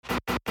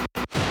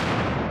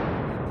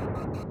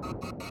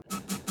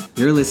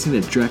You're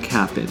listening to Drek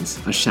Happens,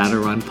 a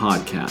Shadowrun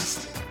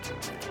podcast.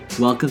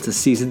 Welcome to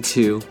Season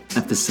 2,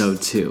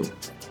 Episode 2.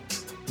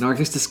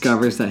 Narcus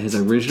discovers that his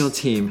original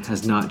team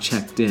has not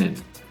checked in.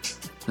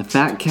 The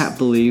Fat Cat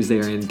believes they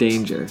are in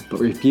danger, but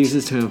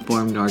refuses to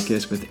inform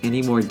Narcus with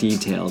any more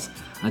details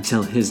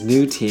until his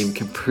new team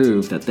can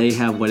prove that they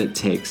have what it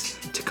takes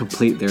to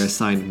complete their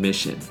assigned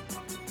mission.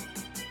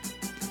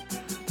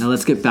 Now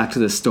let's get back to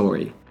the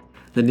story.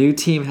 The new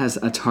team has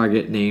a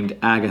target named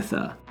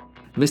Agatha.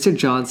 Mr.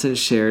 Johnson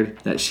shared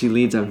that she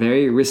leads a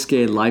very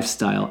risque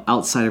lifestyle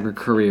outside of her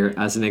career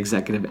as an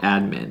executive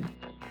admin.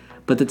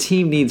 But the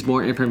team needs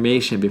more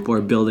information before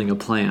building a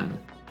plan.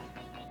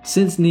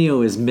 Since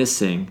Neo is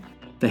missing,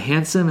 the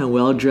handsome and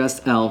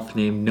well-dressed elf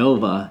named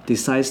Nova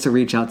decides to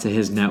reach out to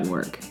his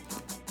network.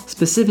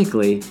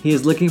 Specifically, he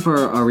is looking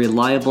for a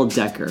reliable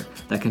decker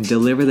that can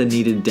deliver the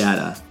needed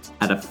data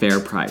at a fair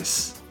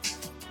price.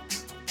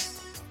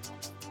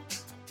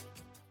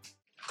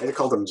 I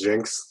called him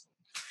Jinx.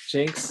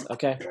 Jinx?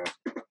 Okay. Yeah.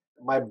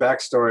 My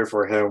backstory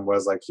for him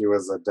was like he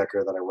was a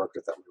decker that I worked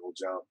with at my old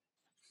job.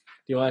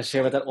 Do you want to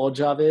share what that old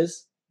job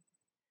is?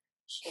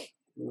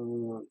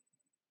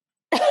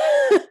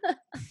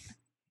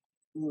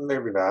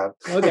 Maybe not.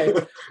 Okay.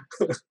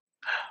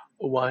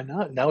 Why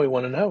not? Now we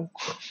want to know.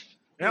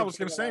 Yeah, I was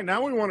going to say,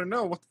 now we want to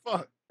know. What the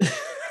fuck?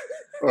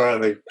 Or are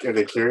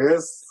they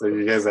curious? Are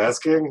you guys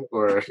asking?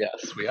 Or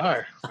Yes, we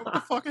are. What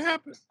the fuck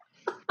happened?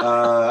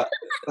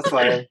 that's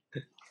fine.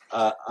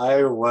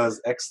 I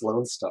was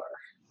ex-Lone Star.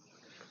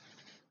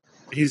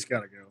 He's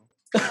got to go.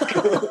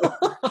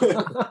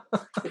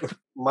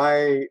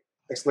 My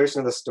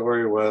explanation of the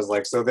story was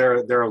like, so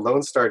there are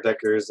Lone Star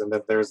deckers, and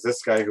then there's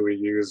this guy who we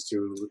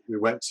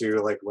went to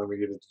like when we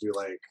needed to do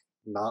like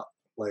not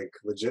like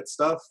legit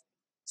stuff.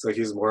 So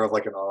he's more of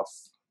like an off,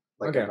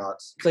 like okay.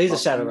 not. So he's a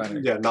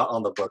Shadowrunner. Yeah, not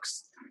on the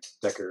books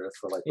decker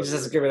for like. He just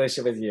has a good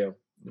relationship with you.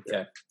 Okay.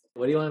 Yeah.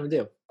 What do you want him to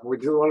do? We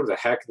do want him to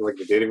hack like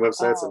the dating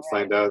websites and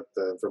find out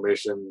the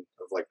information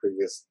of like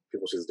previous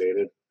people she's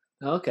dated.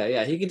 Okay,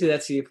 yeah, he can do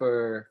that to you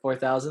for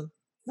 4,000.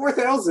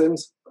 4,000?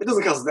 It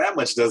doesn't cost that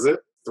much, does it?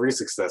 3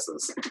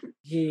 successes.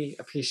 He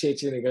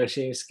appreciates your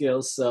negotiating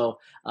skills, so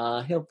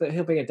he'll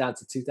bring it down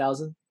to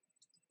 2,000.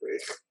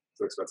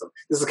 Too expensive.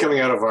 This is coming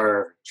out of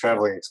our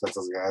traveling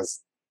expenses, guys.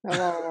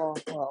 Oh.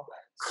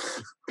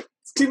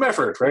 It's team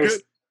effort, right?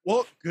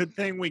 Good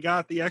thing we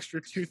got the extra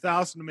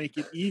 2,000 to make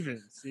it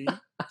even. See?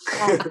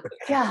 Oh,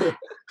 God.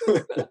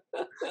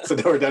 So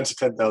now we're down to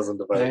 10,000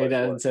 divided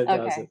by 4.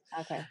 10,000.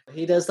 Okay.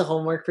 He does the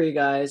homework for you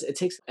guys. It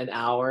takes an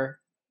hour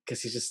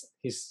because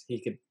he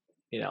could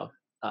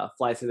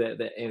fly through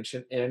the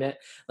ancient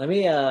internet. Let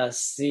me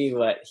see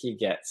what he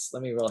gets.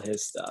 Let me roll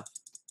his stuff.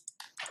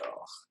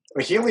 Oh.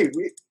 Well, he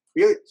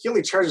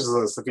only charges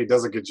us if he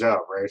does a good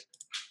job, right?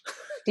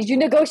 Did you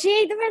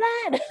negotiate for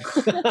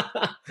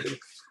that?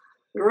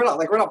 We're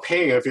not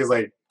paying him if he's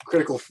like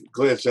critical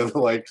glitch and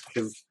like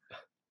his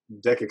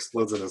deck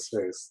explodes in his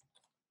face.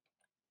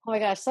 Oh my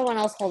gosh, someone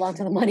else hold on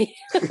to the money.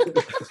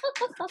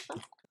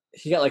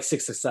 He got like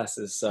 6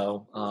 successes,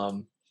 so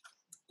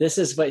this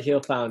is what he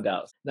found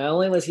out. Not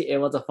only was he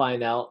able to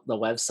find out the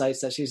websites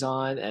that she's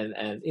on,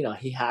 and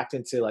he hacked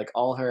into like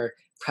all her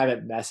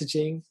private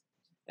messaging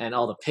and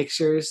all the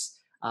pictures.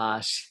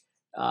 Let's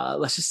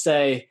just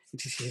say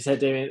he said,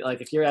 Damien,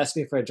 like if you're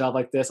asking me for a job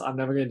like this, I'm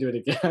never going to do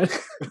it again.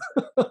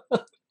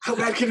 How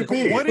bad can it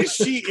be? What is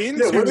she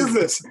into? Yeah, what is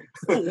this?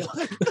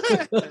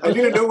 I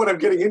need to know what I'm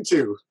getting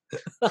into.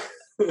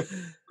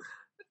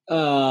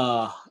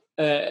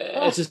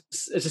 It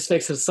just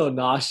makes him so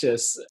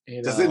nauseous.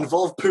 Does it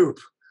involve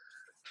poop?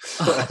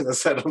 I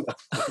don't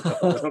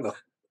know.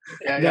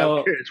 Yeah, No.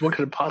 I'm curious. What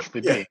could it possibly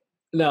be?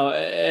 No,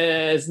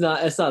 it's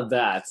not. It's not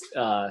that.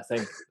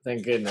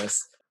 Thank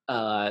goodness.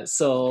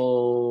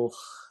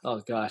 Oh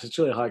gosh, it's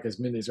really hard because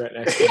Mindy's right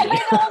next to me.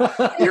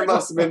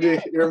 Earmuffs, Mindy.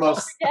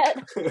 Earmuffs.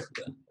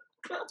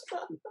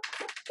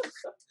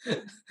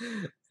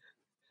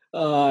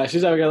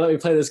 She's never gonna let me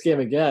play this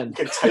game again. You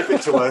can type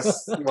it to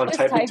us. You want to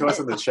type it to us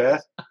in the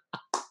chat?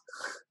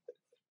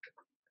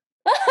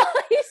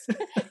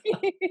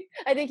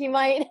 I think he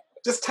might.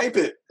 Just type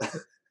it.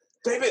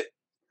 Type it.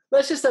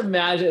 Let's just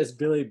imagine it's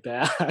Billy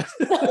Bad.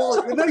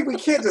 Well, we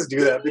can't just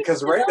do that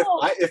because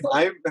if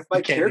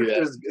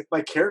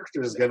my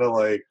character is gonna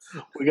like,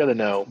 we gotta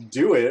know.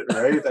 Do it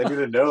right. I need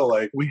to know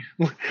like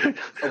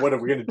what are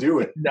we gonna do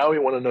it? Now we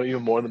want to know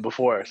even more than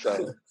before.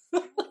 So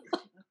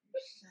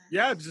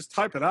yeah, just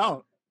type it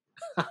out.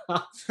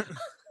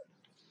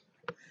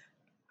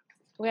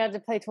 We have to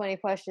play 20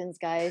 questions,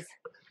 guys.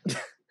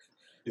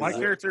 My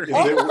character is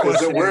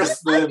it worse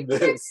than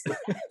this?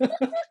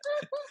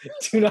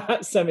 Do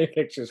not send me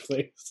pictures,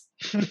 please.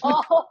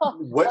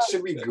 What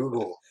should we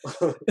Google?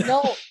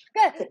 No.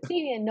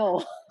 Damien,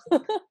 no.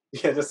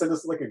 Yeah, just send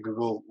us like a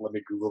Google. Let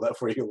me Google that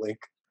for you link.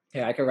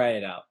 Yeah, I can write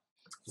it out.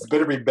 It's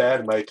better be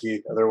bad,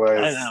 Mikey.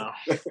 Otherwise, I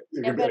know.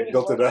 You're gonna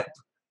build it up.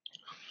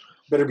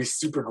 Better be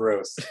super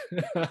gross.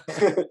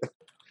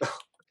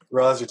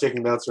 Roz, you're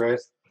taking notes, right?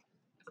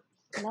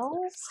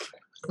 No.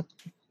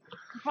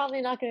 I'm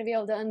probably not going to be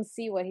able to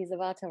unsee what he's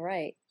about to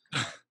write.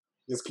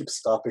 just keeps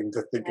stopping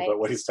to think Right. about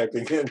what he's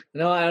typing in.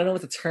 No, I don't know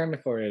what the term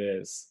for it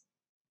is.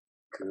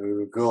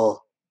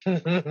 Google. I'm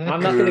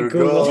not going to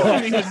Google. Google You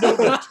don't it. even know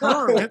the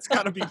term. It's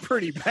got to be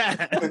pretty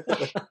bad.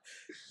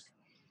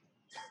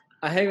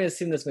 I haven't even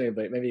seen this movie,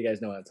 but maybe you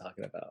guys know what I'm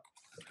talking about.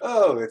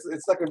 Oh, it's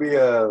not gonna be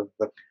the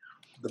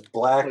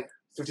black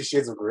 50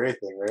 Shades of Grey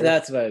thing, right?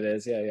 That's what it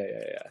is. Yeah.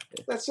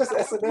 That's just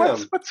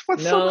S&M. What's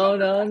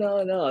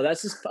No.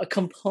 That's just a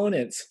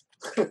component.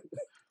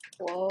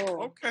 Whoa.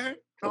 Okay.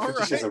 Oh, All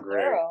 50 Shades right. of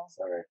Grey. Girl.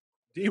 Sorry.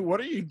 D, what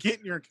are you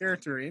getting your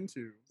character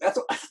into? That's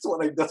why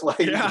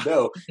I need Yeah. to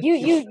know.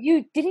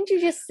 You didn't you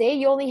just say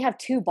you only have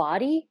 2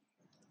 body?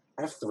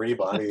 I have 3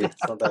 bodies. It's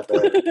not that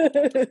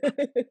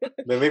bad.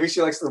 But maybe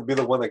she likes to be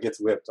the one that gets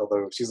whipped,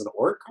 although she's an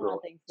orc. I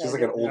don't think so. She's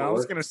like an old Yeah, I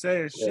was orc. going to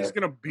say, she's Yeah.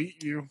 going to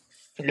beat you.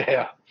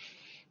 Yeah.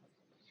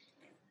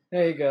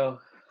 There you go.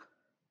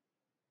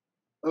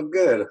 Oh,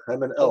 good.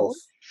 I'm an elf.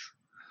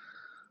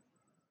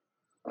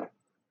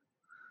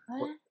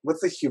 What?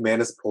 What's the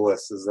Humanus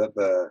Polis? Is that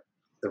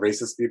the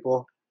racist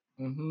people?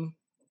 Mm-hmm.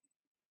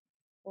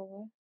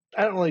 What?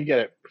 I don't really get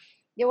it.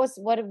 Yeah,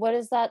 what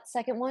is that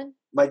second one?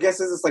 My guess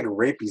is it's like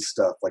rapey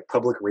stuff, like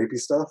public rapey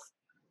stuff.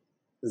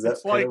 Is that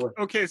It's like, kind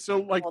of okay, so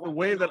like the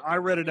way that I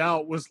read it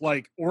out was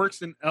like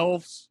orcs and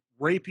elves,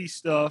 rapey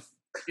stuff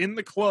in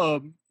the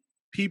club.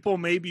 People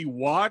maybe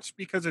watch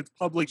because it's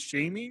public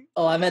shaming.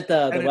 Oh, I meant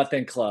the And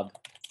weapon club.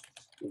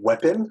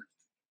 weapon?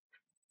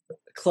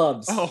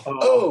 Clubs. Oh,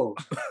 Oh,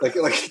 like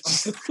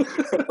just,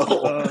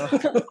 oh.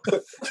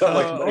 Not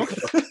like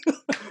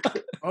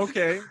okay.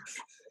 Okay.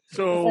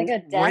 So It's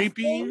like a death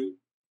raping. thing?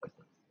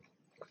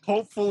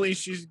 Hopefully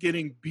she's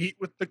getting beat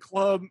with the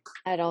club.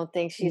 I don't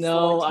think she's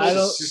No, the one I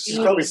don't- she's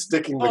probably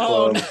sticking the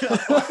Oh,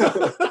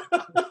 club.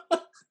 no.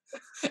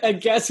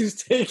 And guess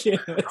who's taking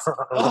it?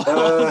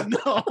 Oh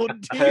no,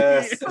 D.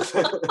 Pass.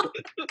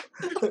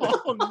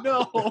 Oh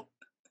no.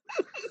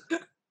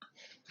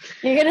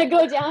 You're gonna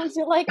go down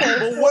to like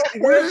a Well,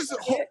 where's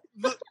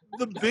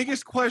the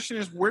biggest question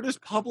is, where does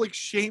public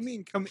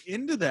shaming come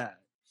into that?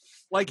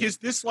 Like, is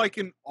this like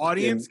an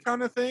audience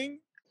kind of thing?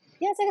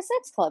 Yeah, it's like a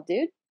sex club,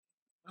 dude.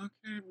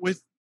 Okay,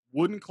 with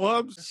wooden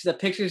clubs. The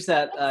pictures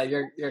that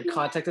your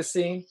contact is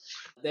seeing,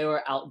 they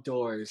were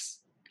outdoors.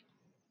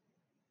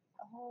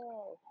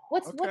 Oh,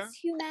 what's Okay.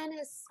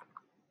 Humanus?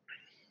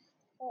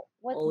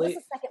 What's Only-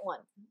 the second one?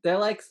 They're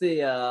like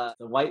the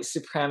white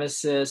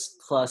supremacists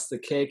plus the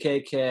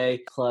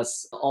KKK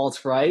plus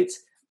alt-right,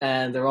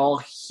 and they're all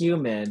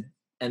human,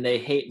 and they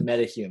hate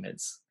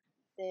metahumans.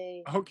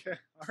 They Okay,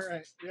 all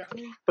right, yeah.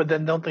 But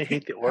then don't they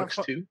hate the Have orcs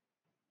fun. too?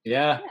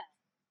 Yeah. Yeah.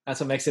 That's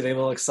what makes it a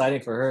little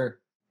exciting for her.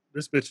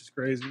 This bitch is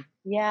crazy.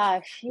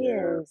 yeah, she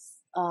Yeah. is.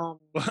 Well,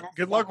 that's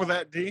good luck with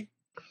bad. that, D.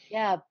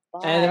 Yeah,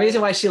 And the bye.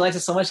 reason why she likes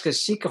it so much is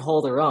because she can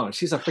hold her own.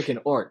 She's a freaking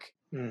orc.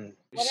 Hmm.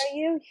 What are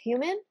you,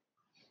 human?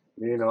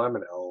 You know, I'm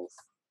an elf.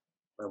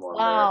 I'm on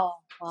Wow.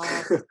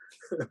 Wow.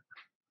 there.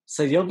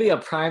 So you'll be a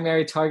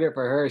primary target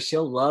for her.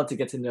 She'll love to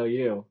get to know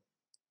you.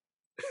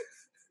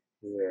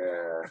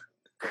 Yeah.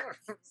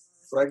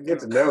 So I can get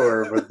to know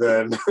her, but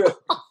then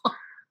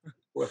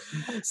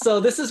So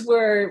this is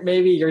where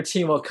maybe your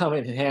team will come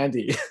in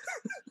handy.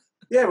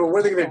 yeah, but what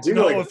are they gonna do?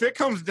 No, Like, if it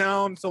comes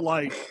down to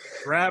like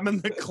grabbing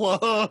the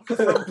club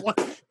from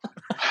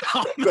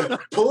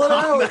pull it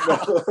I'm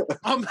out.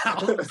 I'm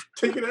out.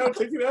 Take it out.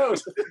 Take it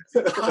out.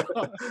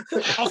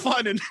 I'll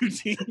find a new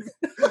team.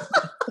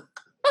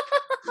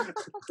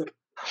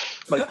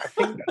 Like I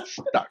think that's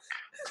stuck.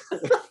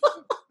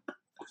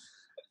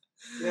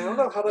 Yeah, I don't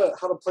know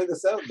how to play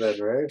this out then,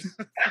 right?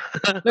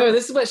 No,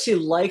 this is what she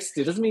likes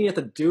to do. Doesn't mean you have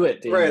to do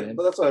it, Damien. Right,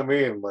 but that's what I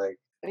mean. Like,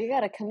 You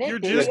gotta commit. You're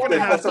dude. just You gonna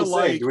gotta have that's what to,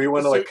 I'm saying. like, Do we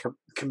want to so- like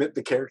commit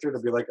the character to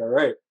be like, all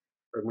right,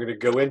 I'm going to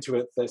go into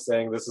it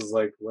saying this is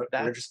like what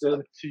That's we're interested, up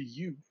to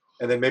you.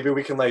 and then maybe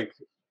we can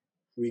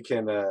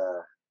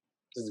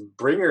just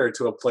bring her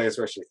to a place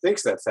where she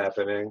thinks that's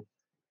happening,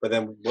 but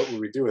then what would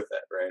we do with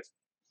that, right?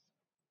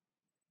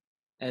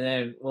 And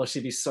then will she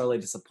be sorely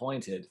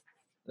disappointed?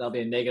 That'll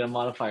be a negative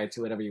modifier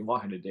to whatever you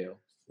want her to do.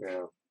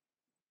 Yeah.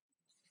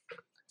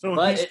 So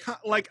But he's it-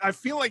 like, I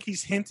feel like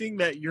he's hinting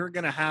that you're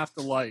gonna have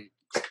to like.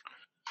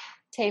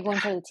 take one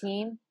for the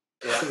team.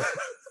 Yeah.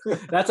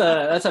 That's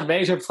a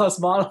major plus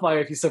modifier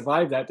if you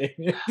survive that,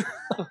 Damien.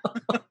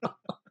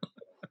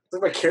 So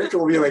my character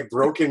will be like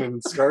broken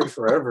and scarred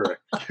forever.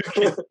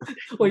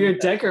 Well, your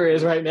Decker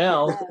is right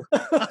now.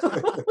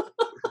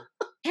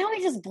 Can't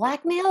we just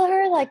blackmail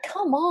her? Like,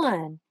 come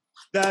on.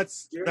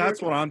 That's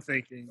what I'm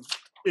thinking.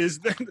 Is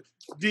that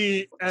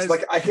It's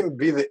like I can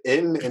be the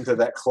in into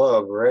that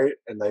club, right?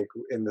 And like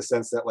in the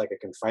sense that like I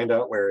can find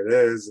out where it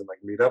is and like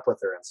meet up with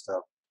her and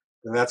stuff.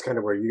 And that's kind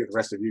of where the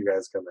rest of you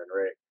guys come in,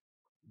 right?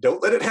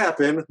 Don't let it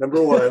happen.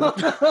 Number one.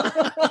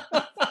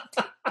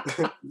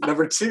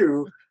 Number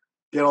two,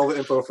 get all the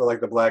info for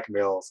like the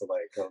blackmail. So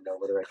like I don't know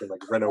whether I can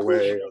like run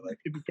away or like.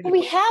 But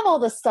we have all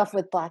this stuff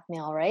with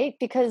blackmail, right?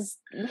 Because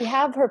we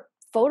have her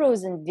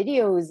photos and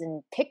videos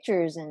and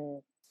pictures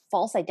and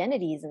false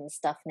identities and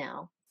stuff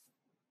now.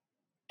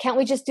 Can't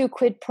we just do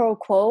quid pro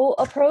quo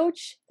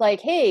approach?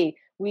 Like, hey,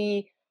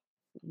 we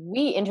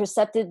We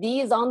intercepted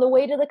these on the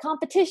way to the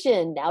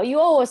competition. Now you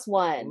owe us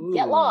one.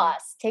 Get Ooh.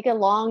 lost. Take a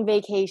long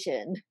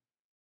vacation.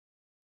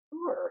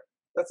 Sure.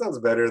 That sounds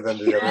better than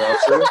the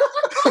other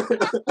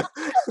option.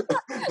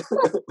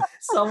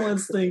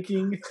 Someone's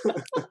thinking.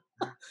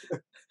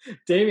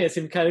 Damien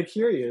seemed kind of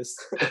curious.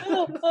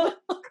 I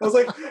was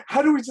like,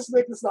 how do we just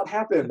make this not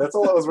happen? That's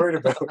all I was worried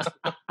about.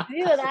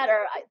 Either that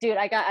or, dude,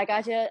 I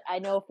got you. I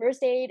know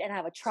first aid and I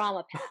have a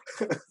trauma pack.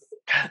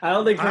 I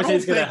don't think I first don't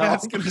aid's think gonna help.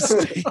 that's going to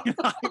save.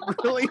 I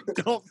really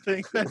don't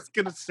think that's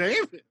going to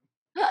save it.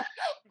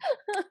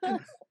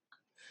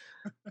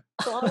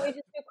 So why don't we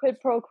just do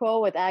quid pro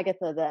quo with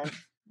Agatha then?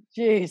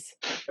 Jeez.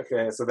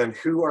 Okay, so then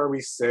who are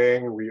we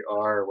saying we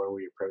are when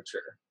we approach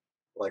her?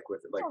 Like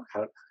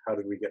how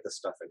did we get this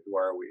stuff and who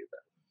are we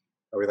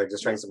then? Are we like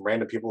just trying some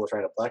random people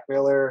trying to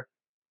blackmail her?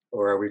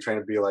 Or are we trying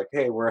to be like,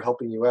 hey, we're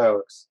helping you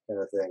out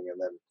kind of thing? And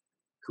then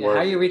How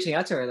are you reaching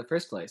out to her in the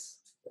first place?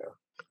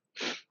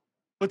 Yeah.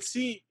 But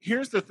see,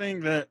 here's the thing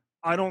that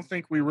I don't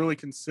think we really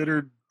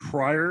considered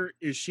prior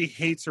is she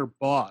hates her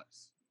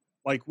boss.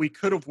 Like we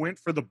could have went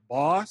for the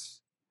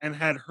boss and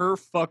had her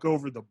fuck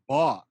over the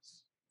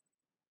boss.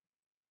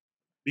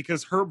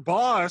 Because her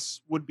boss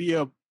would be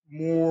a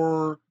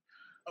more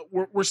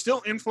we're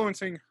still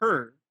influencing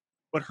her,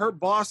 but her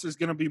boss is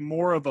going to be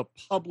more of a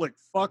public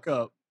fuck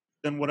up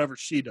than whatever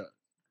she does.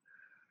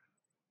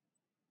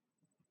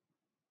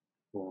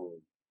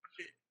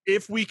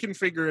 If we can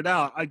figure it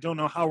out, I don't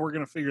know how we're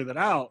going to figure that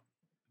out,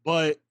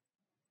 but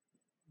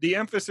the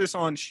emphasis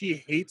on she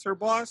hates her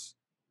boss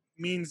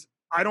means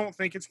I don't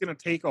think it's going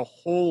to take a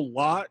whole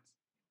lot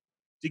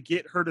to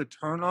get her to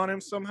turn on him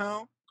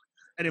somehow.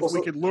 And if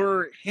we could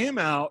lure him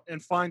out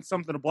and find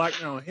something to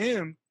blackmail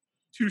him,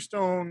 2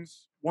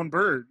 stones, 1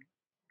 bird.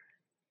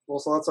 Well,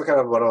 so that's kind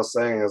of what I was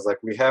saying is like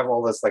we have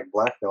all this like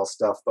blackmail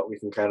stuff, but we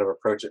can kind of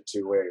approach it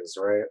 2 ways,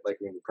 right? Like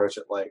we can approach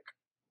it like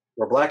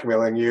we're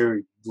blackmailing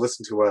you,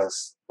 listen to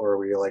us, or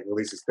we like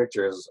release these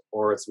pictures,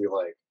 or it's we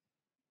like,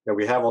 you know,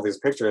 we have all these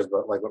pictures,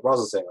 but like what Roz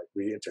was saying, like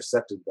we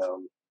intercepted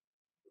them.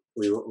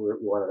 We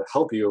wanted to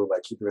help you by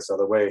keeping this out of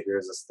the way.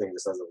 Here's this thing that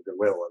says of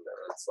goodwill, and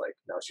then it's like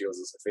now she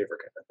owes us a favor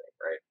kind of thing,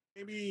 right?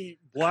 Maybe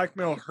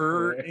blackmail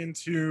her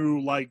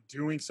into like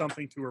doing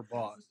something to her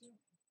boss.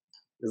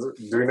 Do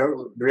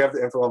we have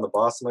the info on the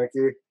boss,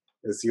 Mikey?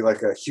 Is he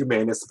like a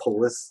humanist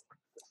police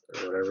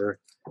or whatever?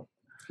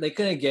 They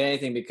couldn't get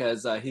anything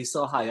because he's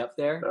so high up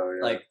there,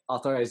 like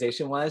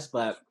authorization wise.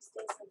 But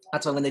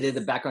that's why when they did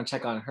the background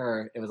check on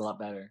her, it was a lot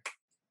better.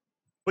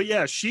 But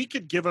yeah, she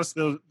could give us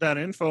that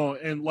info,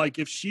 and like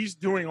if she's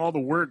doing all the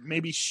work,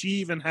 maybe she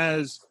even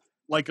has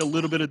like a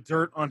little bit of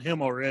dirt on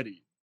him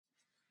already.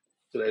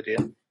 Good idea.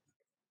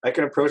 I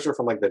can approach her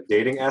from like the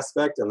dating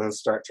aspect and then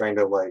start trying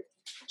to like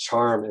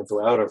charm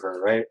info out of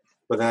her, right?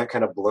 But then that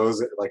kind of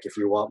blows it. Like if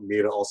you want me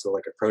to also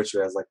like approach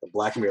her as like the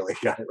blackmailing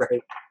guy,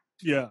 right?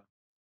 Yeah.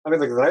 I mean,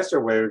 like the nicer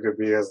way could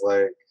be is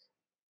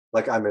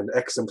like I'm an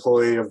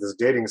ex-employee of this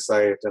dating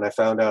site and I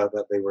found out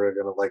that they were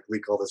gonna like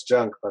leak all this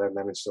junk, but I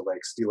managed to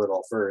like steal it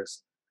all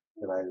first,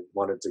 and I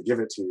wanted to give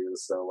it to you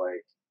so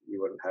like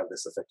you wouldn't have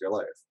this affect your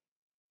life,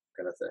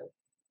 kind of thing.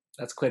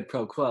 That's quid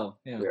pro quo.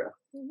 Yeah.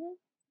 Mm-hmm.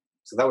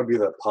 So that would be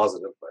the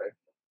positive way.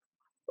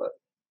 But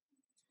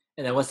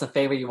and then what's the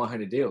favor you want her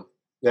to do?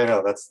 Yeah,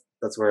 no, that's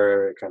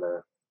where kind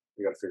of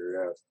we got to figure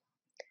it out.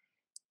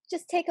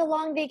 Just take a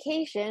long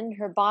vacation.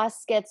 Her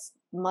boss gets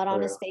mud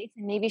on his face,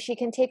 and maybe she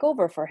can take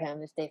over for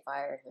him if they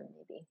fire him.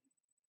 Maybe.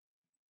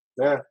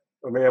 Yeah,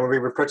 I mean, when we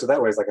approach it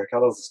that way, it's like I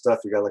got all this stuff.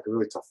 You got like a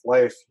really tough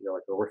life. You're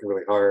like we're working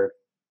really hard.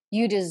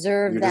 You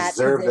deserve that. You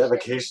deserve that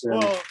vacation.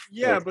 Well,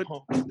 yeah, but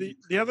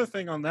the other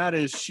thing on that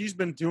is she's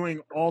been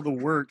doing all the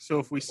work. So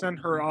if we send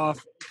her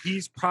off,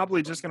 he's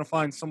probably just going to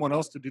find someone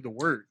else to do the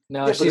work.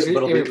 No, yeah, she's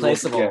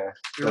irreplaceable.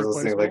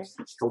 Irreplaceable. Like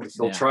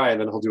he'll try and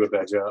then he'll do a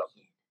bad job.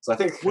 So I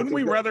think wouldn't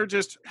we rather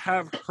just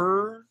have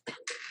her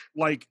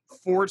like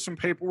forge some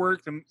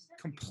paperwork that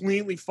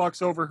completely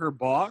fucks over her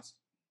boss?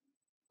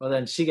 Well,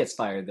 then she gets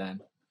fired.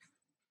 Then.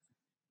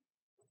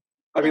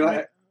 I mean,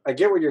 I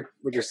get what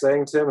you're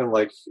saying, Tim, and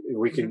like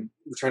we can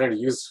try not to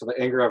use the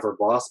anger of our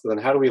boss, but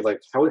then how do we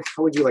like how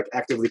would you like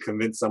actively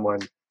convince someone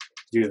to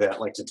do that,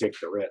 like to take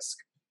the risk?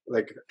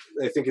 Like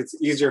I think it's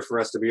easier for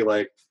us to be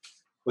like,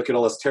 look at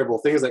all those terrible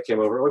things that came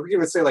over. Or we can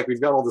even say like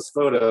we've got all these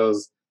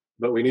photos,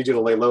 but we need you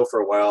to lay low for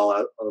a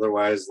while,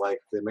 otherwise like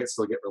they might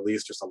still get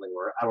released or something.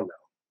 Or I don't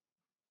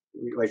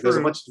know. Like there's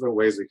a bunch of different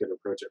ways we can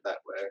approach it that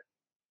way.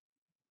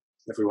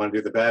 If we want to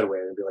do the bad way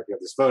and be like, we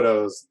have these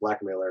photos,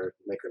 blackmail her,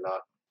 make her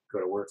not go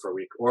to work for a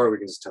week, or we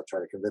can just try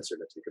to convince her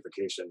to take a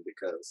vacation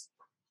because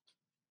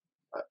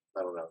I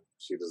don't know,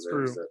 she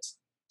deserves it.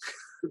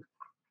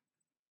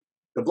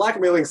 The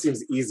blackmailing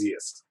seems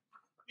easiest,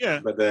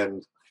 but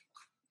then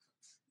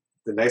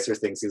the nicer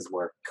thing seems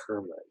more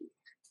karma-y.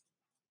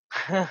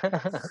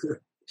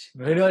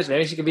 Who knows?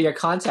 Maybe she could be your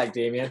contact,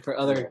 Damien, for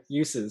other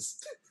uses.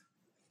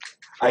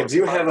 I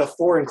do have a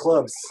foreign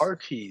clubs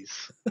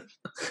parties.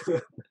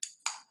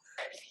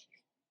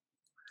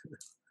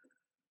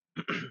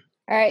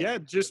 All right. Yeah,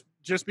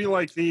 just be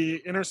like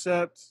the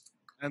intercept,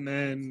 and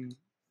then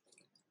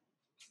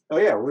Oh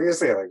yeah, we're gonna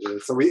say like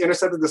so. We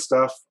intercepted the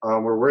stuff.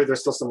 We're worried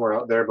there's still somewhere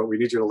out there, but we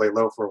need you to lay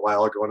low for a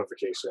while. Go on a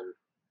vacation.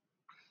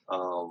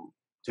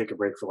 Take a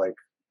break for like,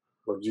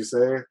 what did you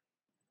say?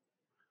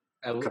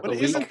 But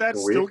isn't that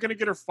still going to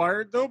get her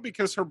fired though?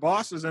 Because her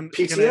boss isn't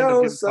going to end up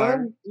PTO, getting fired.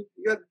 son. You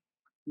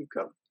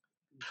got.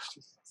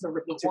 Just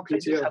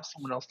have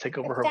someone else take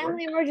over her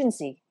family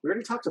emergency. We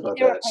already talked about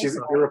that. She's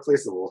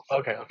irreplaceable.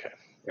 Okay.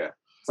 Yeah.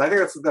 So I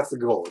think that's the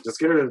goal. Just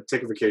get her to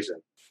take a vacation.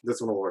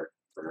 This one will work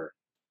for her.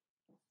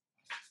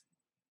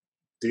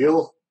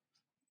 Deal?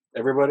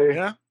 Everybody?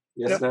 Yeah.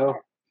 Yes, no?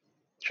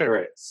 Sure. All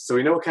right. So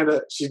we know what kind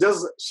of she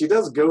does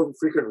go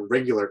frequent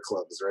regular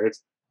clubs, right?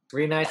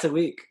 3 nights a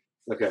week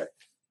Okay.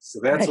 So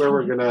that's where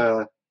we're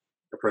gonna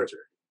approach her.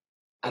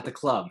 at the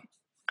club.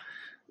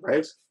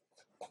 Right?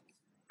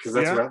 Because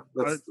that's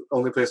the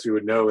only place we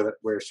would know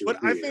where she would be.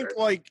 But I think, right?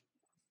 like,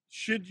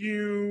 should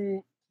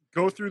you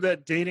go through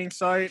that dating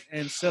site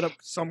and set up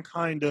some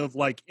kind of,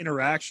 like,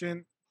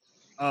 interaction,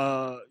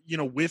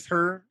 with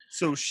her?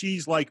 So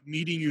she's, like,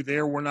 meeting you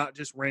there. We're not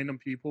just random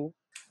people.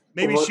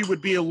 Maybe she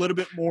would be a little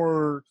bit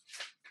more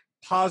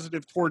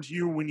positive towards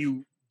you when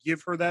you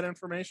give her that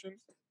information.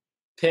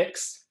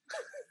 Pics.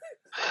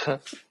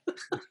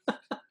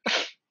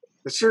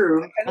 It's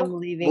true. I'm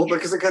leaving. Well,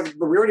 because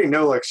we already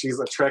know like she's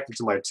attracted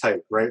to my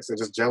type, right? So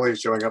just generally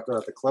showing up there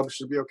at the club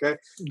should be okay.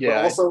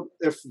 Yeah. But also,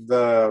 if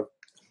the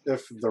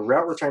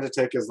route we're trying to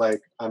take is like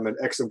I'm an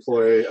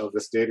ex-employee of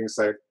this dating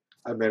site,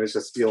 I managed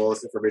to steal all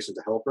this information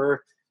to help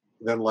her,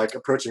 then like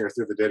approaching her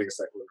through the dating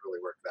site wouldn't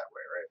really work that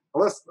way, right?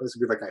 Unless this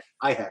would be like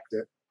I hacked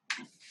it,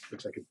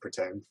 which I could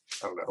pretend.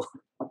 I don't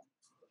know.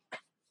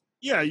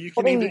 Yeah, you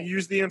can either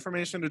use the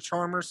information to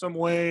charm her some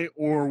way,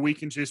 or we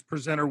can just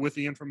present her with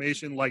the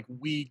information like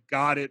we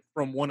got it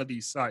from one of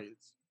these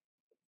sites.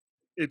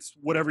 It's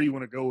whatever you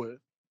want to go with.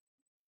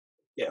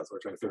 Yeah, so we're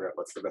trying to figure out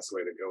what's the best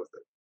way to go with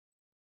it.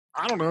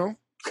 I don't know.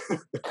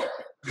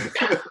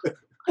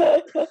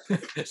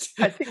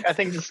 I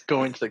think just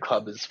going to the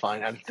club is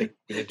fine. I think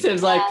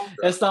Tim's like,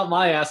 that's not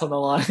my ass on the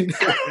line.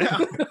 Yeah.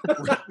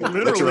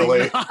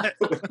 Literally. Not.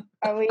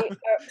 Are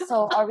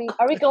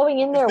we going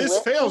in there? If this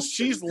with fails, him?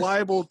 she's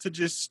liable to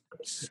just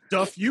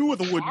stuff you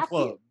with a wooden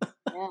club.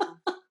 Yeah.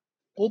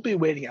 we'll be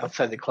waiting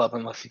outside the club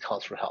unless he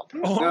calls for help.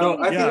 Oh No,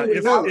 no! I Yeah, think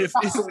if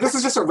this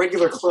is just a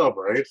regular club,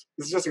 right?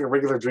 This is just like a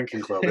regular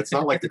drinking club. It's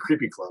not like the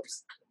creepy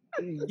clubs.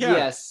 yeah.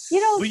 Yes.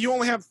 But you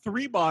only have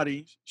 3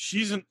 bodies.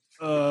 She's an.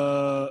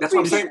 That's what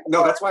I'm saying.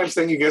 No, that's why I'm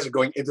saying you guys are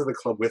going into the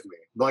club with me.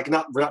 Like,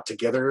 we're not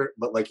together,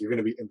 but like you're going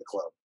to be in the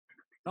club.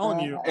 I'm telling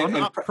you, I'm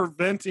not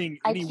preventing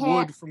any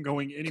wood from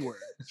going anywhere.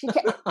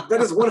 That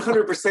is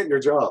 100% your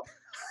job.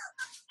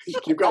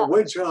 You've got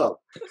one job.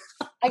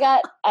 I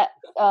got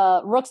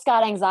Rook's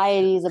got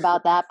anxieties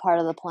about that part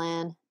of the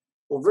plan.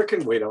 Well, Rick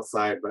can wait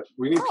outside, but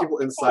we need people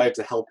inside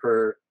to help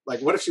her.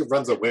 Like, what if she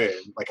runs away?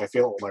 Like, I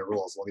fail all my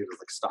rules. We'll need to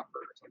like stop her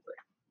or something.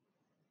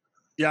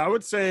 Yeah, I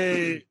would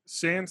say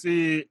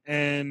Sansi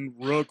and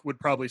Rook would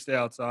probably stay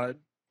outside.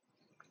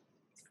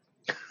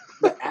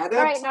 The adept?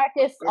 All right,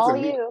 Narcus, all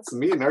you. It's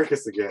me and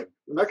Narcus again.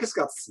 Narcus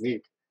got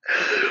sneak.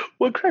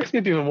 What cracks me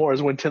up even more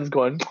is when Tim's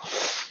going,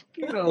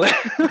 like,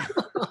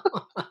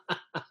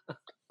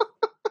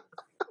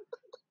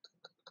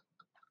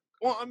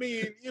 Well, I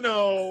mean,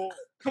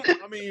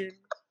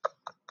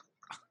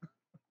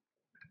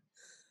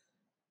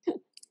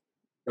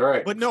 All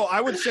right. But no,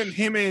 I would send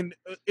him in,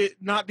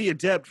 not the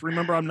adept.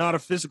 Remember, I'm not a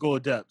physical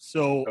adept,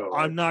 so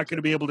I'm not going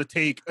to be able to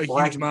take a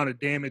huge amount of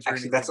damage.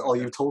 Actually, that's all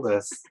you told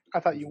us. I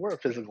thought you were a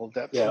physical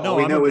adept. Yeah, no, all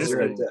we know is a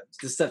you're a mystical. adept.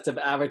 Deceptive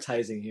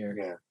advertising here.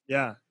 Yeah.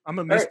 Yeah, I'm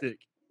a mystic.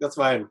 That's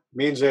fine.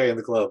 Me and Jay in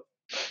the club.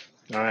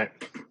 All right.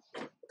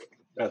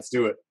 Let's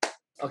do it.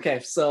 Okay,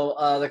 so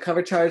the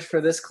cover charge for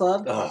this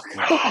club. Oh,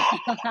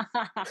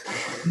 God.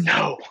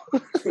 No.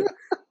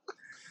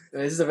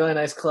 This is a really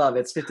nice club.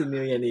 It's 50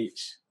 million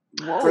each.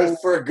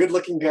 For a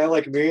good-looking guy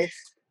like me.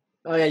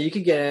 Oh yeah, you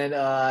could get in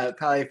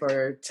probably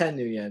for 10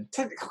 million.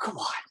 10, oh, come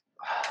on.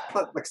 I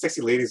thought, like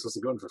sexy ladies supposed to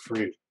go in for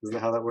free. Isn't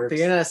that how that works? But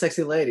you're not a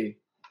sexy lady.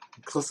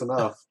 Close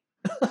enough.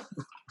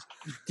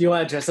 Do you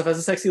want to dress up as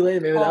a sexy lady?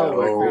 Maybe that would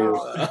work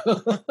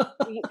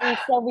for you. We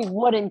said we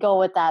wouldn't go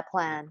with that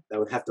plan. I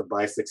would have to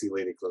buy sexy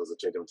lady clothes,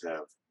 which I don't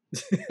have.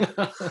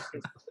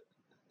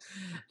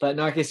 But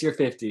Narcus, you're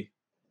 50.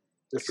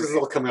 This is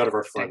all coming out of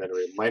our fund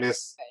anyway.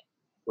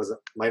 Was it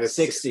minus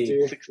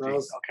 60? 60. Okay.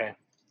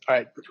 All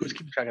right. Who's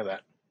keeping track of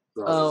that?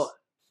 Oh,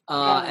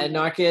 and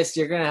Narcus,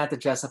 you're going to have to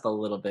dress up a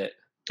little bit.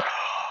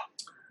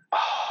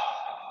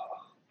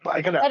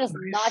 I got That is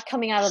not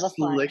coming out of the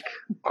fund. slick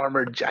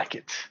armored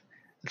jacket.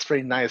 It's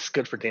very nice.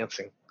 Good for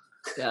dancing.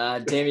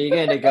 Damien, you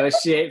going to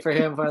negotiate for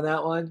him for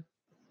that one?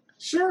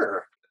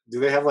 Sure. Do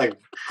they have like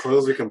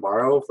clothes we can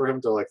borrow for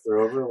him to like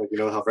throw over? Like, you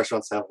know how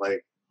restaurants have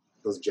like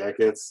those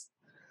jackets?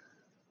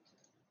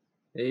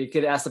 You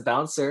could ask the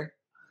bouncer.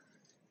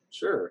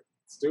 Sure.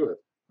 Let's do it.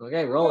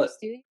 Okay, roll it. Is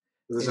this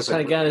He's just trying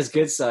like, to get on his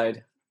good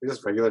side. is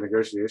this regular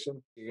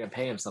negotiation? You're going to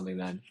pay him something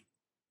then.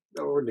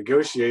 No, we're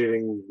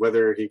negotiating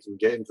whether he can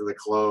get into the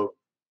club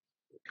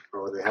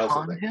or whether they have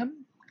On something.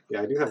 him?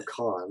 Yeah, I do have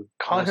con.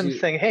 Call him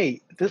saying,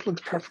 "Hey, this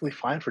looks perfectly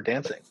fine for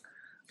dancing."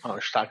 I don't know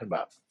what you're talking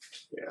about.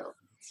 Yeah,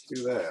 let's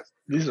do that.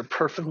 These are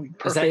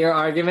perfect. Is that your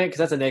argument? Because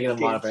that's a negative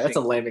Dancing. modifier. That's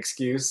a lame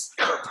excuse.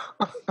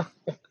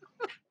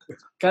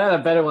 Kind of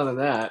a better one than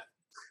that.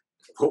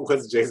 What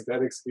was Jay's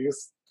bad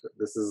excuse?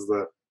 This is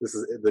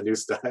the new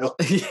style.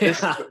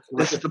 Yeah,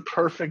 This is the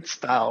perfect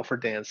style for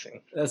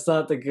dancing. that's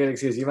not the good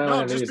excuse. You might No,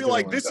 want to just be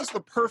like, this is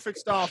the perfect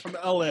style from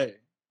LA.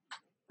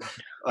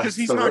 Because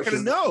he's not going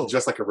to know.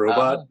 Just like a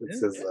robot. It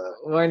says,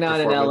 We're not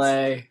in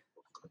LA.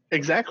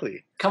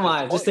 Exactly. Come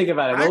on, just think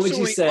about it. What would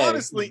you say?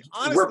 Honestly,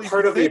 we're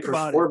part of a think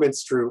about it.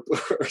 performance troupe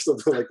or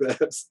something like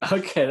that.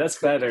 Okay, that's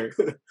better.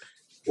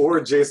 Or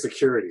Jay's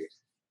security.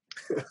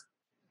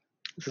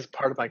 This is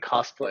part of my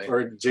cosplay.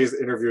 Or Jay's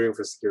interviewing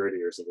for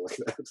security or something like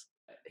that.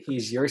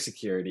 He's your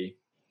security.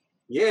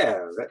 Yeah,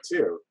 that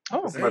too.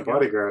 Oh, That's there my you go.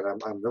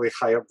 bodyguard. I'm really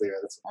high up there.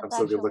 I'm so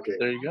good actually- looking.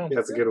 There you go. Yeah,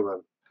 that's a good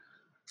one.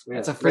 Yeah.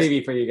 That's a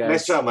freebie for you guys.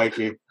 Nice job,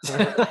 Mikey.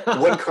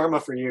 One karma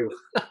for you.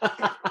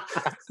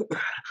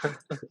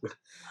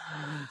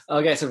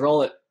 Okay, so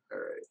roll it. All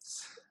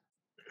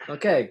right.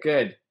 Okay,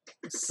 good.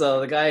 So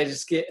the guy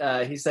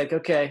he's like,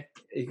 okay,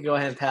 you can go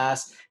ahead and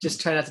pass.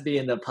 Just try not to be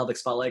in the public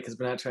spotlight because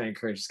we're not trying to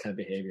encourage this kind of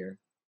behavior.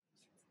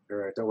 All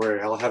right, don't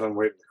worry. I'll have him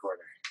wait in the corner.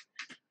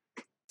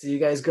 So you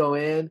guys go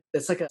in.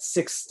 It's like a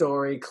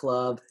 6-story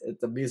club.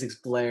 The music's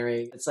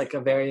blaring. It's like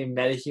a very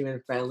metahuman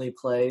friendly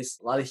place.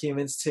 A lot of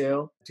humans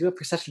too. Do a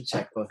perception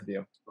check, both of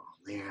you. Oh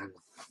man,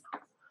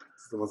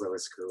 it's the ones I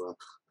always screw up.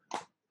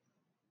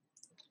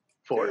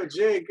 4. Go,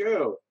 Jay,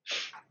 go.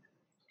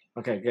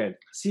 Okay, good.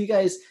 So you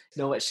guys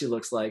know what she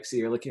looks like. So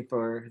you're looking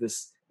for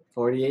this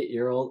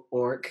 48-year-old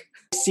orc.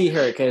 You see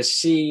her because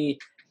she,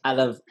 out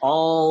of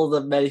all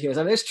the metahumans, I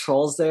mean, there's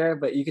trolls there,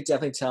 but you could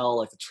definitely tell,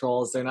 like, the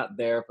trolls, they're not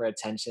there for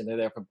attention. They're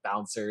there for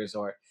bouncers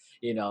or,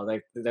 you know,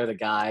 they're the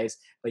guys.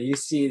 But you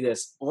see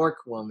this orc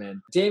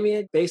woman.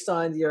 Damien, based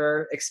on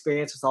your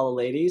experience with all the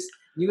ladies,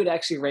 you would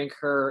actually rank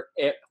her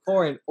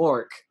for an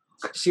orc.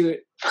 She would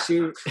she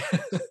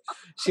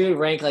would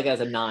rank like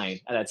as a 9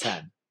 out of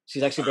 10.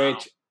 She's actually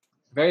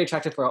very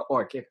attractive for an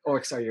orc if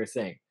orcs are your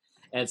thing.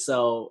 And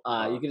so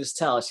you can just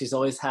tell she's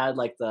always had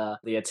like the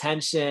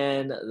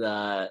attention,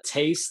 the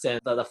taste,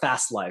 and the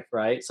fast life,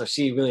 right? So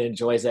she really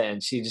enjoys it,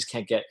 and she just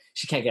can't get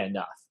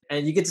enough.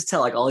 And you get to tell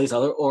like all these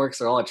other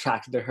orcs are all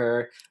attracted to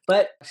her,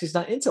 but she's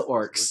not into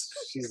orcs.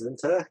 She's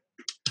into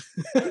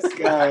this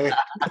guy.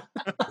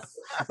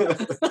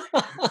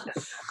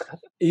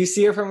 You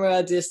see her from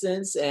a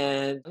distance,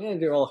 and I'm gonna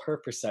do all her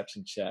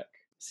perception check.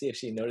 See if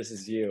she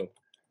notices you.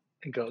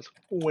 And goes,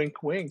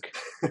 wink, wink.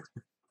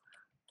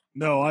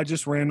 No, I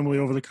just randomly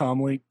over the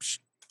comm link. Psh,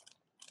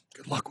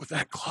 good luck with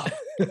that club.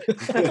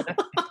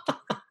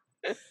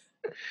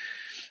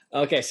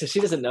 Okay, so she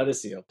doesn't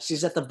notice you.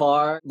 She's at the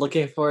bar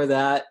looking for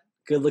that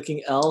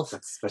good-looking elf.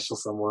 That special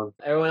someone.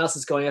 Everyone else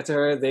is going after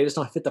her. They just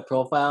don't fit the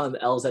profile, and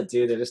the elves that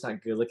do, they're just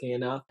not good-looking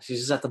enough. She's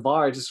just at the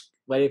bar, just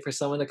waiting for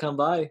someone to come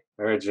by.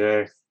 All right,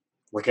 Jay.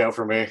 Look out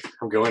for me.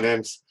 I'm going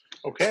in.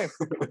 Okay.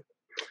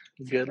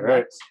 Good. All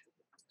right.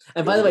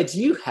 And by the way, do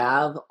you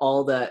have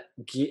all that,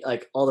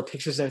 like all the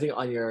pictures and everything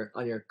on your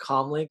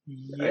comm link?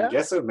 Yeah. I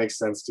guess it makes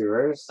sense to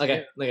her.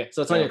 Okay,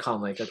 so it's on your comm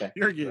link. Okay.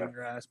 You're getting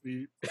your ass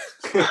beat.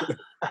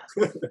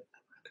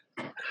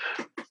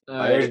 All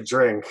I right.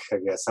 drink, I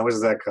guess. How much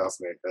does that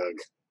cost me,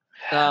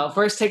 Doug?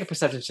 First, take a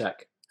perception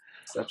check.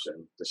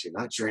 Perception. Does she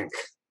not drink?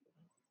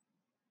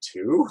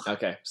 2?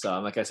 Okay, so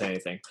I'm not gonna say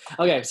anything.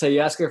 Okay, so you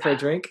ask her for a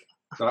drink.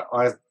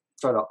 I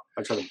try to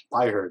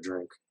buy her a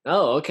drink.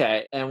 Oh,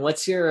 okay. And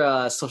what's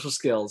your social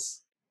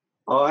skills?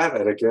 Oh, I have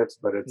etiquette,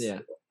 but it's Yeah.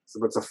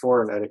 it's a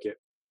 4 in etiquette.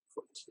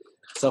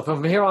 So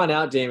from here on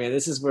out, Damien,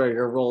 this is where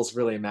your roles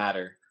really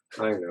matter.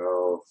 I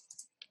know.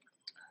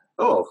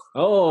 Oh,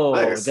 Oh,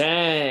 nice.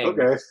 dang.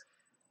 Okay.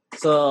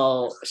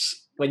 So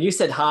when you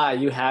said hi,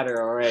 you had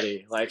her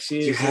already. Like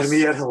she's You had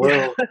me at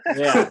hello.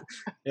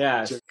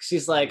 yeah.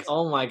 She's like,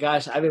 oh my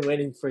gosh, I've been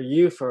waiting for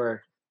you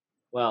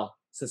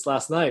since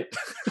last night.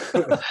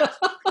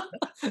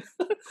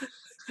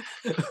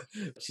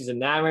 She's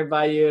enamored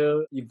by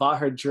you. You bought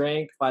her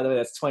drink. By the way,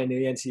 that's 20 new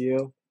yen to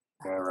you.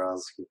 Yeah,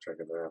 Roz, keep track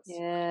of that.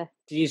 Yeah.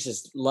 She's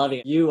just loving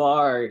it. You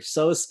are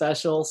so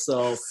special.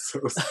 So So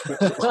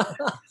special.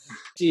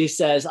 she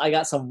says, I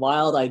got some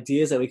wild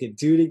ideas that we could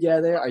do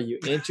together. Are you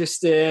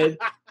interested?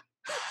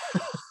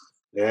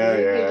 Yeah,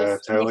 You're yeah,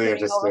 just totally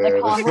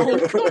snickering over the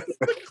interested.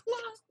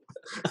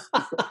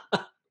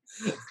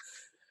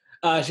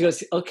 She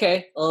goes,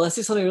 okay, well, let's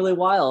do something really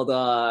wild.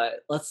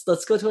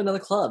 Let's go to another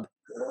club.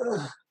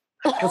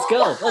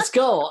 Let's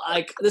go.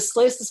 Like this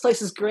place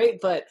is great,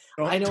 but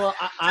I know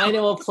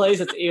a place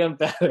that's even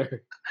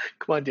better.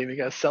 Come on, Dave, you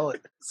gotta sell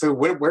it. So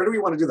where do we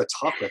want to do the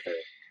talk with her?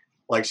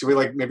 Like, should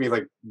we maybe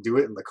do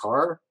it in the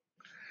car?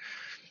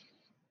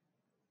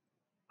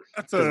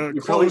 That's a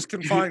You closed,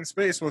 confined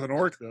space with an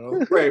orc,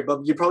 though. Right,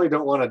 but you probably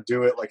don't want to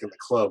do it in the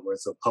club where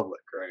it's so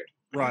public, right?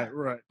 Right.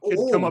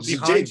 Could come up Jay,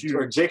 behind you.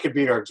 Or Jay could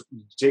be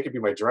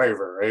my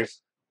driver, right?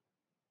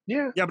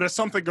 Yeah. Yeah, but if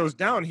something goes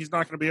down, he's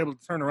not going to be able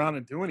to turn around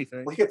and do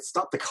anything. We could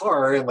stop the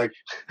car and like,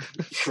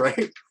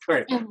 right?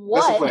 Right. And That's the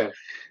what? plan.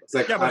 It's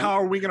like, Yeah, but how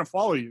are we going to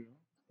follow you?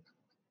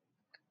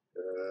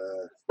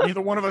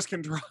 Neither one of us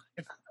can drive.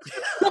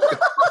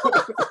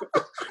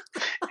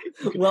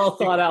 Well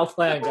thought out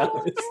plan, guys.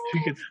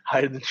 You could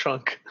hide in the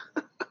trunk.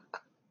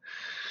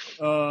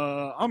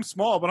 I'm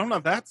small, but I'm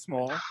not that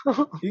small.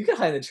 You can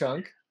hide in the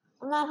trunk.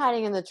 I'm not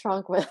hiding in the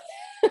trunk with.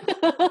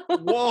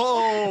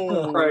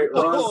 Whoa! Right,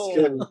 Ross Whoa.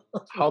 can.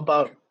 How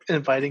about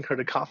inviting her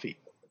to coffee?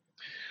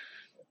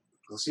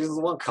 Well, she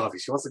doesn't want coffee.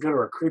 She wants to go to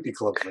her creepy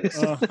club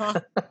place. Uh-huh.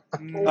 I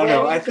don't know.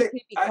 Where I is the think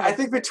creepy I club?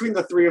 think between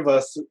the three of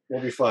us,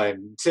 we'll be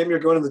fine. Tim, you're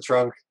going in the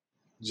trunk.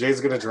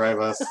 Jay's gonna drive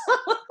us,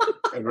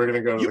 and we're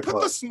gonna go to You the put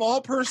club. the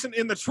small person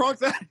in the trunk.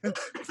 That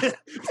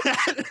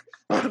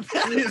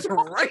is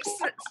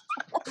racist.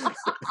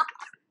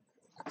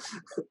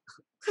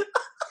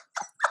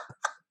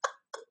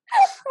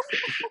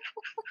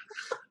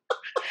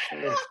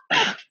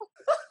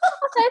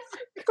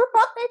 That's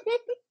crying.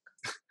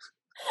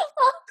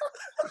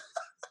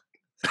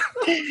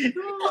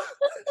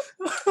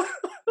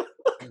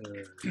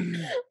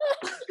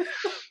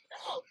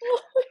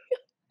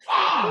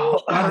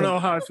 I don't know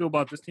how I feel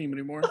about this team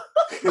anymore.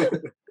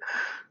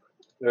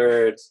 All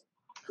right,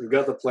 we've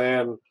got the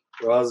plan.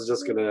 Roz is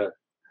just gonna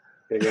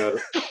hang out.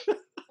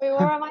 Wait,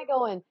 where am I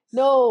going?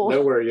 No.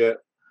 Nowhere yet,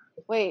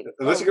 Wait.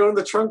 unless you go in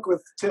the trunk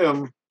with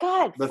Tim.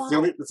 God, That's fine.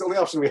 the only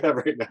option we have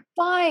right now.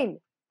 Fine.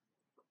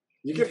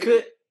 You You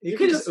could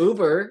could just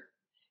Uber.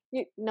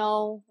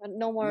 No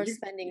more you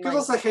spending could money.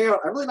 also hang out.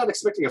 I'm really not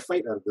expecting a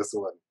fight out of this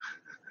one,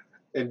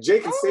 and Jay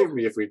can save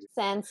me if we do.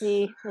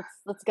 Sansi,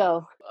 let's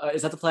go.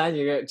 Is that the plan?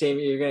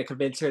 Jamie, you're gonna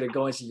convince her to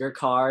go into your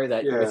car with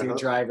Yeah. your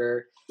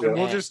driver. Yeah.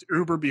 We'll just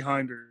Uber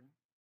behind her.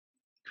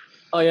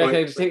 Oh, you're not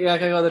Wait. you're not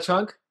gonna go in the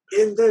trunk?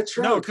 In the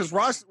trunk. No, because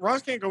Ross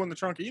can't go in the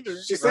trunk either.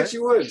 she said right? she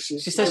would. She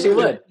said she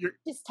would.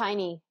 She's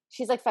tiny.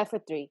 She's like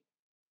 5'3".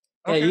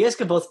 Yeah, Okay. you guys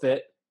can both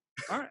fit.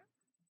 All right.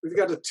 We've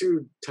got a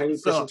two tiny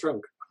So- cushion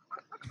trunk.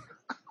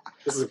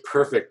 This is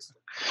perfect.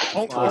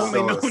 Wow.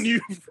 Only known you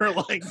for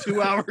like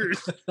 2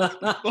 hours.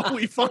 But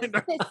we find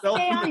ourselves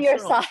Stay in on the your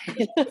trunk.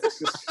 side.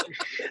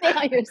 Stay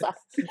on your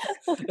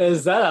side.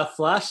 Is that a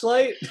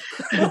flashlight?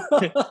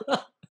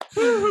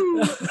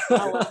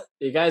 Oh,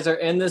 You guys are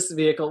in this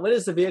vehicle. What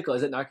is the vehicle?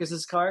 Is it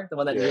Narcissus' car? The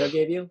one that Yeah. Neo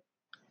gave you?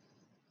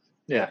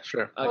 Yeah,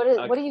 sure.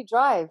 What do you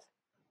drive?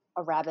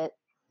 A rabbit.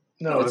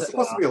 No, it's it's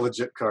supposed to be a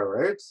legit car,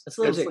 right? It's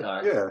a legit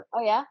car. Yeah.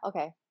 Oh yeah.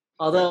 Okay.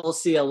 Although we'll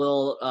see a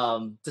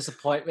little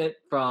disappointment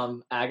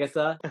from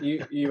Agatha.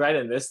 You ride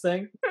in this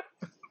thing?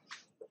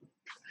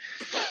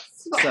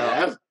 It's not So-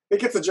 bad. It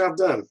gets the job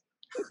done.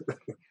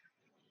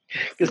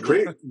 Good-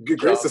 Great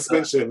Job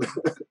suspension.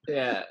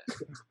 Yeah.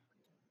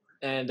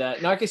 And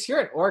Narcus, you're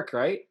an orc,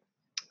 right?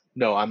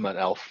 No, I'm an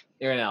elf.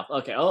 You're an elf.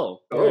 Okay.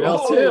 Oh, Oh. you're an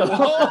elf too.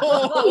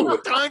 Oh,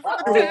 time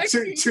for the tag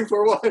team. two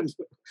for one.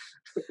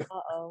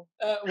 Uh-oh.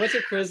 What's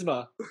your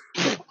charisma?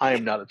 I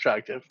am not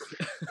attractive.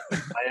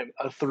 I am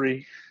a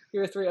 3.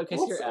 You're a 3. Okay,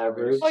 so That's you're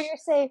average. Oh, you're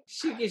safe.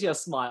 She gives you a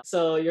smile.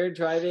 So you're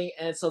driving,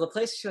 and so the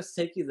place she wants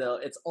to take you, though,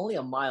 it's only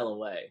a mile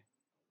away.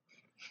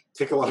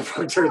 Take a lot of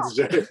wrong turns,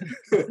 Jay.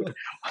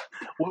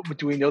 What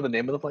do we know the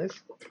name of the place?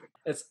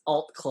 It's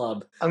Alt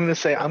Club. I'm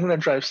gonna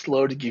drive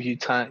slow to give you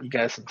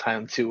guys some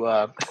time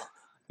to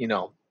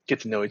get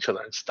to know each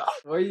other and stuff.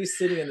 Where are you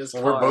sitting in this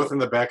car? We're both in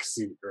the back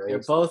seat, right? You're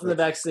both in the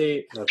back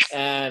seat,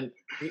 That's-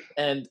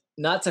 and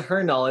not to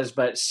her knowledge,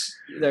 but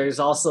there's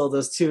also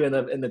those two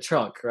in the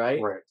trunk,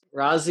 right? right.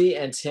 Rozzy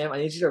and Tim, I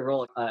need you to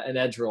roll an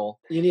edge roll.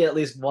 You need at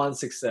least one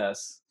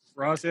success.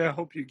 Rossi, I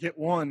hope you get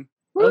one.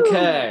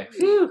 Okay.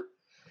 Phew.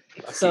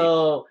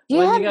 So Do you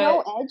when have you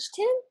guys, no edge,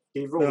 Tim?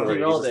 He rolled, No, already,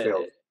 he rolled just it.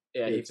 failed.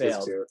 Yeah, he It's just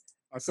failed. two.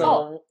 I So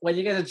felt when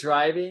you guys are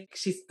driving,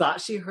 she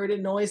thought she heard a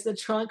noise in the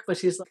trunk, but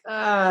she's like,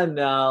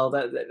 no,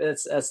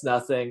 that's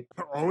nothing.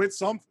 oh, it's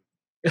something.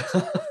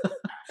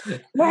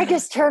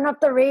 Marcus, turn up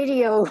the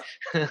radio.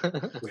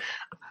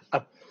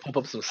 I pump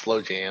up some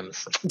slow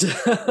jams.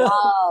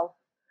 Wow.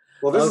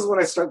 Well, this is when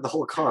I start the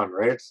whole con,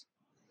 right?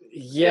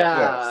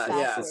 yeah.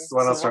 This is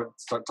when I'll start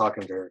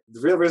talking to her.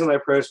 The real reason I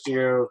approached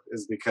you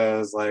is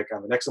because, like,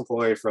 I'm an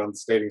ex-employee from the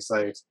stating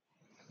site.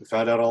 We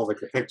found out all the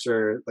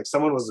picture, like,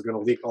 someone was going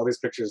to leak all these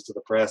pictures to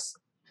the press,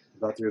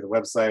 got through the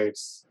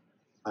websites.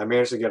 I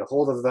managed to get a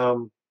hold of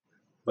them,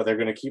 but they're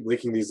going to keep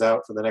leaking these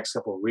out for the next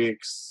couple of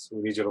weeks.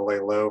 We need you to lay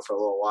low for a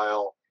little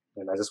while,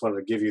 and I just wanted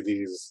to give you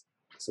these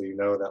so you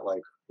know that,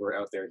 like, we're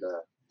out there to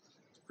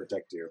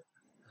protect you.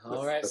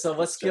 All right. So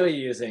what skill are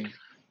you using?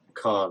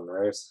 Con,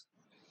 right?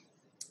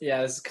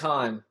 Yeah, this is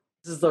con.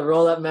 This is the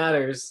roll that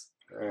matters.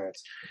 All right.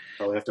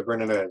 Probably have to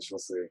burn an edge. We'll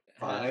see.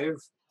 5.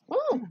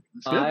 Mm.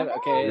 5.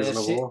 Okay.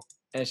 Reasonable.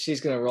 And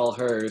she's gonna roll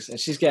hers, and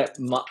she's got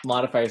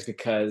modifiers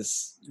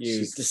because you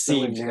She's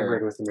deceived so her.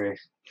 enamored with me.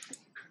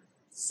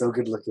 So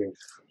good looking.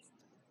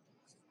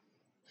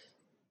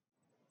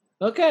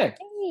 Okay.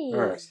 Hey. All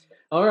right.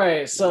 All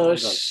right. So Well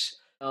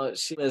done.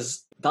 she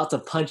was about to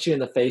punch you in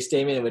the face,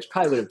 Damien, which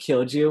probably would have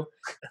killed you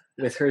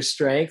with her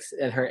strength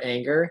and her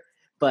anger.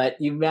 but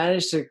you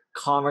manage to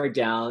calm her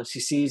down. She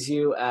sees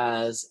you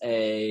as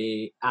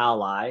a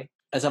ally.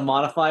 As a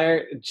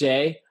modifier,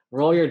 Jay,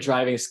 roll your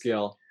driving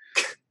skill.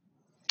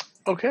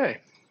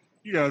 Okay.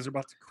 You guys are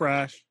about to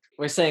crash.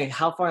 We're saying,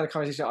 how far in the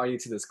conversation are you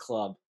to this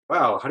club?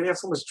 Wow, how do you have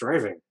so much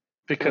driving?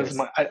 Because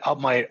Nice. I up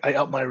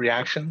my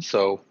reaction,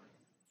 so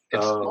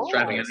it's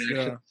driving and nice.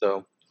 reaction. Yeah.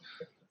 So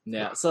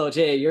Yeah. So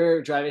Jay,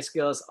 your driving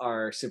skills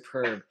are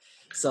superb.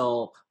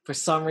 So for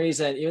some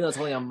reason, even though it's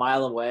only a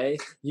mile away,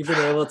 you've been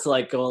able to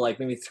like go like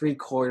maybe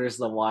 3/4 of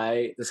the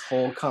way this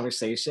whole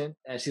conversation,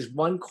 and she's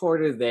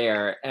 1/4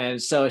 there,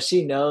 and so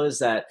she knows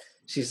that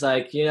she's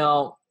like,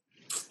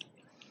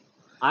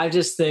 I'm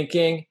just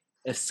thinking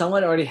if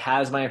someone already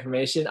has my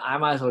information, I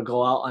might as well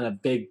go out on a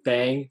big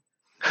bang.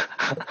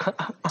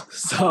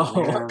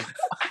 So Yeah.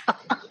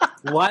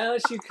 why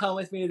don't you come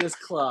with me to this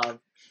club,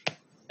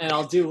 and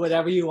I'll do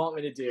whatever you want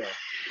me to do.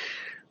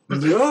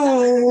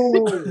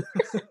 No!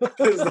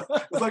 It's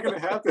not going to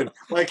happen.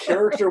 My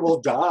character will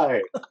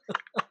die.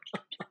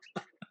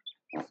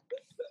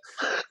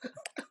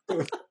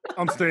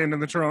 I'm staying in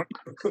the trunk.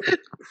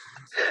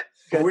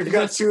 But we've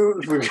got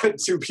two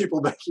people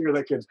back here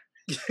that can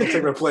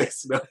take my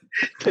place. No.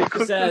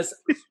 He says,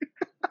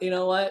 "You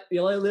know what?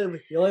 You only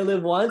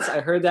live once."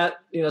 I heard that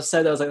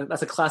said.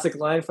 That's a classic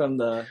line from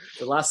the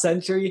last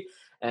century,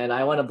 and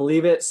I want to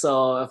believe it.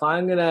 So if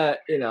I'm gonna,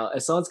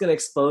 if someone's gonna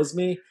expose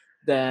me,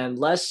 then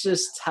let's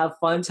just have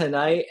fun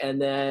tonight,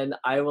 and then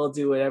I will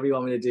do whatever you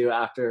want me to do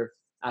after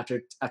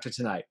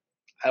tonight.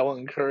 I will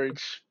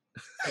encourage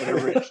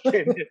whatever it's do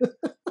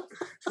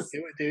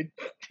it, dude.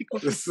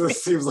 This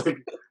seems like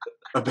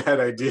a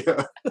bad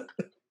idea.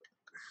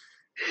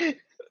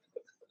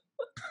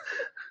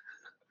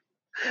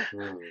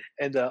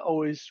 And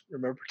always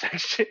remember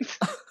protection.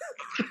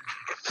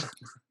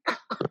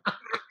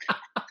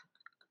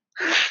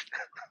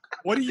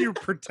 What do you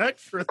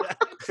protect for that?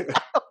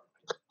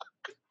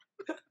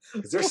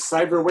 Is there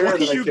cyberware? What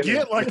do that you I can...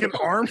 get, like an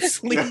arm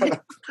sleeve?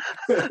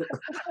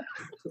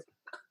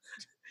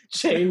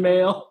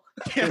 Chainmail.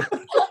 Yeah.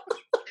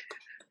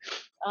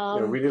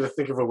 We need to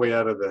think of a way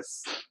out of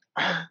this.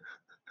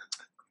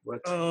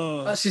 What?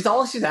 She's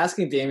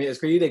asking, Damien, is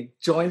for you to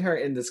join her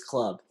in this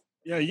club.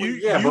 Yeah,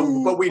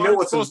 but we know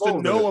what's supposed to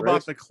involved know in it, about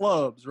right? the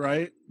clubs,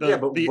 right?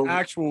 but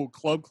Actual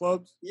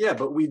clubs. Yeah,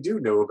 but we do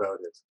know about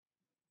it.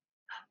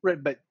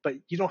 Right, but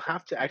you don't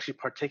have to actually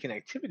partake in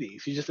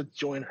activities. You just have to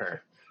join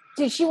her.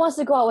 Dude, she wants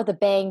to go out with a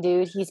bang,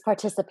 dude. He's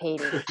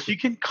participating. You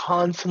can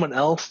con someone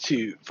else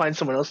to find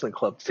someone else in the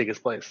club to take his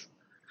place.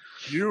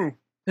 You.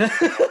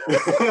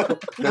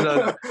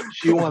 No,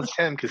 she wants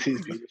him because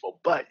he's beautiful.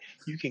 But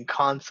you can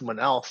con someone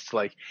else to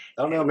like.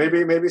 I don't know.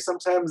 Maybe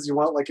sometimes you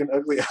want like an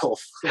ugly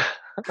elf.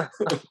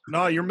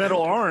 No, your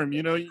metal arm.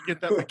 You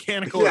get that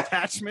mechanical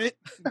attachment,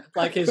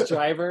 like his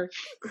driver.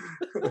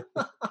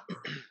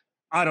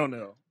 I don't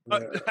know.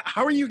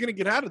 How are you going to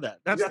get out of that?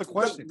 That's the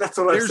question. That's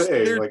what I'm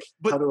saying. Like,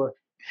 how do I?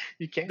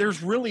 You can't.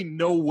 There's really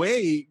no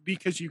way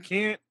because you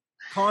can't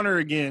con her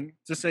again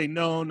to say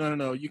no.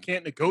 You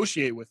can't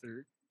negotiate with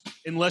her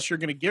unless you're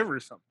going to give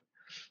her something.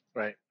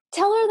 Right.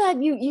 Tell her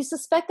that you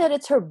suspect that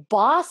it's her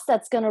boss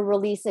that's going to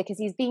release it because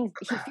he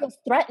feels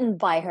threatened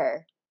by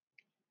her.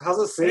 How's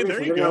it saving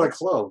from getting out of the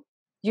club?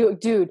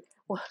 Dude,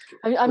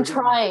 I'm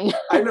trying.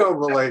 I know,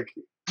 but like.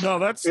 No,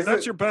 that's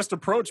your best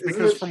approach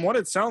because from what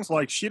it sounds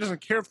like, she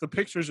doesn't care if the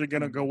pictures are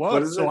going to go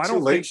up. So I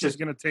don't think she's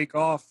going to take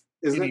off.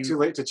 Isn't it too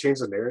late to change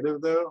the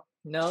narrative, though?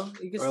 No,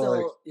 you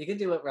can you can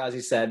do what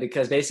Razi said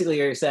because basically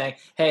you're saying,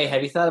 hey,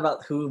 have you thought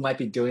about who might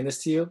be doing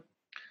this to you?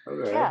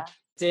 Okay. Yeah.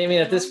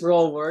 Damien, if this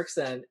role works,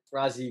 then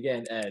Razi, you get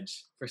an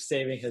edge for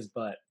saving his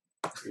butt.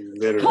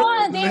 Literally. Come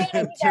on,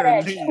 Damien,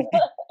 Literally.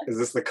 Is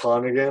this the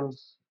con again?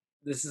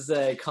 This is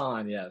a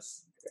con,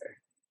 yes. Okay.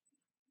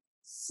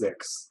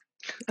 6.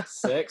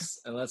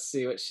 6, and let's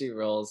see what she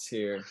rolls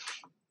here.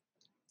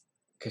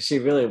 Because she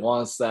really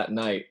wants that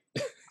night.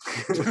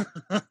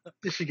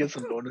 Did she get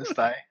some bonus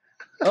die?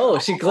 Oh,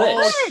 she glitched.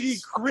 Oh, she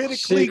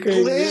critically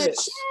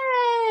glitched.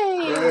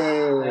 Yay!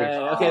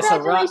 Okay, so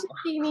Congratulations,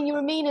 Damien, you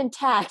remain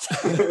intact.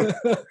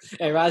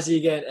 and Razi, you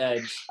get an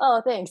edge.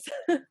 Oh, thanks.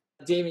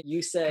 Damien,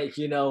 you say,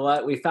 you know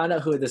what? We found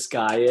out who this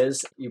guy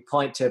is. You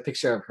point to a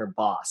picture of her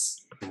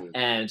boss.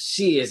 And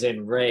she is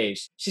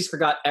enraged. She's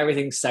forgot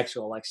everything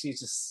sexual. Like she's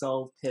just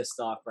so pissed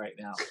off right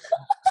now.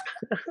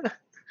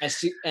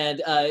 and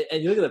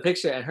you look at the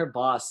picture, and her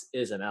boss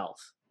is an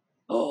elf.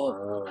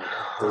 Oh,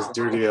 those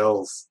dirty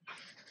elves.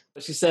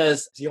 She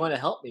says, "Do you want to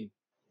help me?"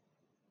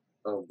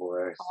 Oh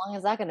boy. How long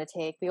is that going to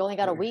take? We only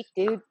got a week,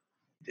 dude.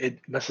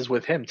 It messes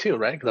with him too,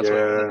 right?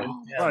 Yeah.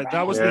 Right,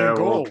 that was the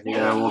goal.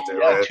 We'll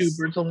do it. 2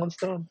 birds on 1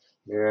 stone.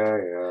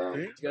 Yeah.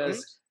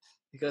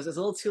 He goes, it's a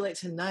little too late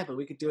tonight, but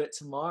we could do it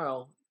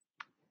tomorrow.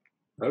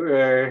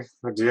 Okay.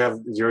 Does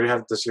she already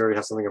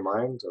have something in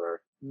mind,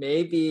 or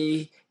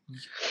maybe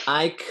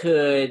I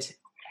could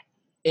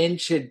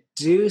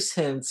introduce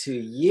him to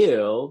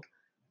you,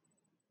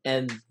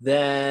 and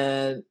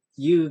then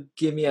you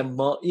give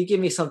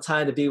me some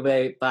time to be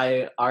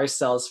by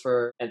ourselves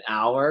for an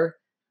hour,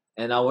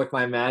 and I'll work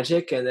my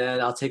magic, and then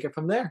I'll take it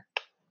from there.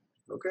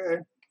 Okay.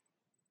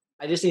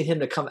 I just need him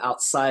to come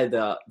outside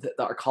the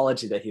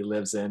arcology that he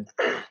lives in.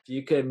 If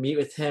you could meet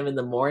with him in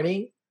the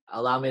morning,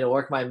 allow me to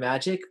work my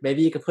magic.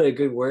 Maybe you could put a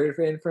good word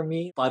in for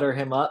me, butter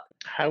him up.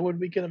 How would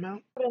we get him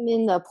out? Put him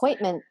in the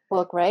appointment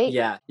book, right?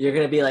 Yeah, you're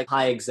gonna be like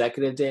high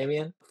executive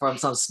Damien from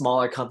some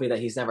smaller company that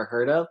he's never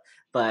heard of,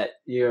 but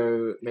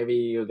you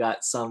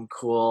got some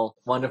cool,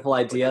 wonderful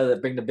idea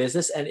that bring to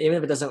business, and even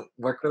if it doesn't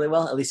work really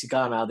well, at least you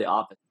got him out of the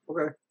office.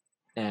 Okay.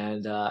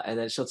 And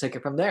then she'll take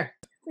it from there.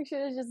 We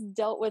should have just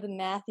dealt with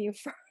Matthew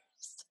first.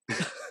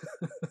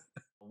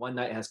 One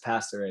night has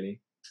passed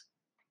already.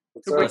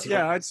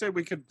 Yeah, I'd say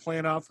we could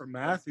plan out for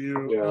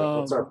Matthew. Yeah,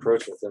 what's our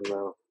approach with him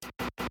now?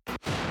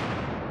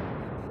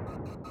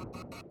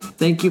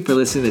 Thank you for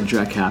listening to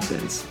Drek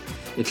Happens.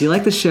 If you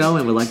like the show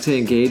and would like to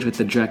engage with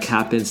the Drek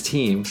Happens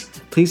team,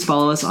 please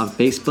follow us on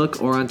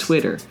Facebook or on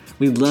Twitter.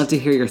 We'd love to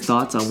hear your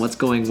thoughts on what's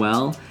going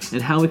well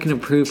and how we can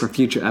improve for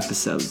future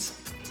episodes.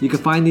 You can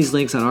find these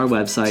links on our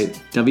website,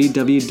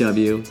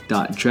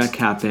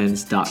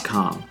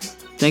 www.drekhappens.com.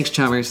 Thanks,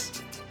 chummers.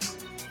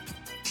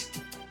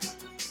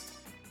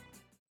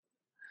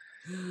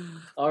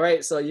 All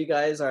right, so you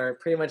guys are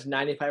pretty much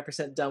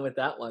 95% done with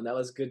that one. That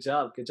was good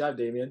job. Good job,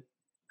 Damien.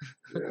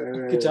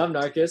 Good job,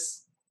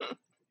 Narcus.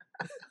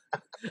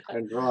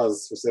 And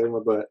Roz for saving my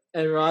butt.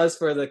 And Roz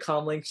for the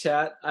comlink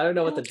chat. I don't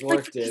know what the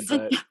dwarf did,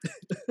 but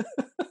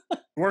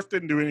Dwarf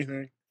didn't do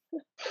anything.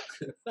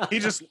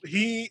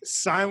 He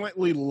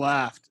silently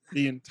laughed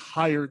the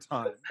entire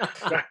time.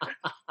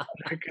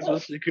 Because I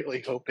was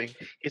secretly hoping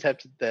he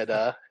typed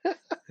that.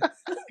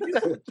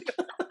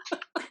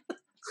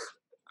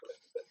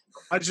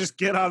 I just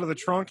get out of the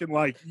trunk and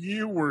like,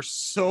 you were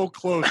so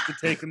close to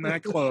taking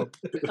that club.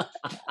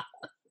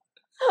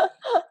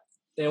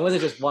 it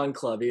wasn't just one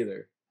club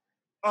either.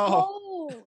 Oh,